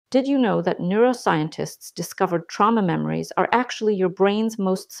Did you know that neuroscientists discovered trauma memories are actually your brain's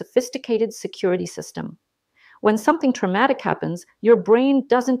most sophisticated security system? When something traumatic happens, your brain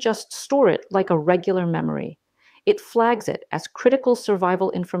doesn't just store it like a regular memory. It flags it as critical survival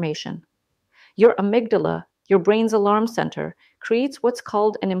information. Your amygdala, your brain's alarm center, creates what's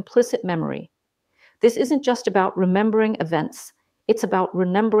called an implicit memory. This isn't just about remembering events. It's about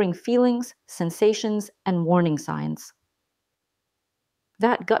remembering feelings, sensations, and warning signs.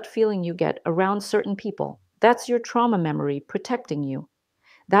 That gut feeling you get around certain people, that's your trauma memory protecting you.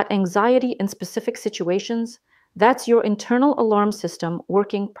 That anxiety in specific situations, that's your internal alarm system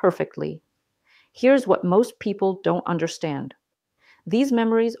working perfectly. Here's what most people don't understand. These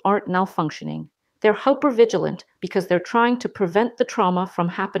memories aren't malfunctioning. They're hypervigilant because they're trying to prevent the trauma from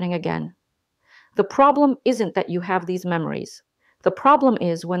happening again. The problem isn't that you have these memories. The problem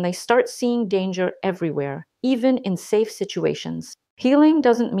is when they start seeing danger everywhere, even in safe situations. Healing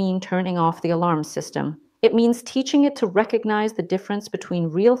doesn't mean turning off the alarm system. It means teaching it to recognize the difference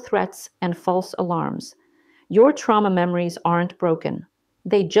between real threats and false alarms. Your trauma memories aren't broken.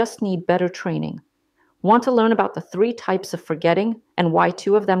 They just need better training. Want to learn about the 3 types of forgetting and why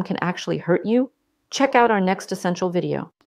 2 of them can actually hurt you? Check out our next essential video.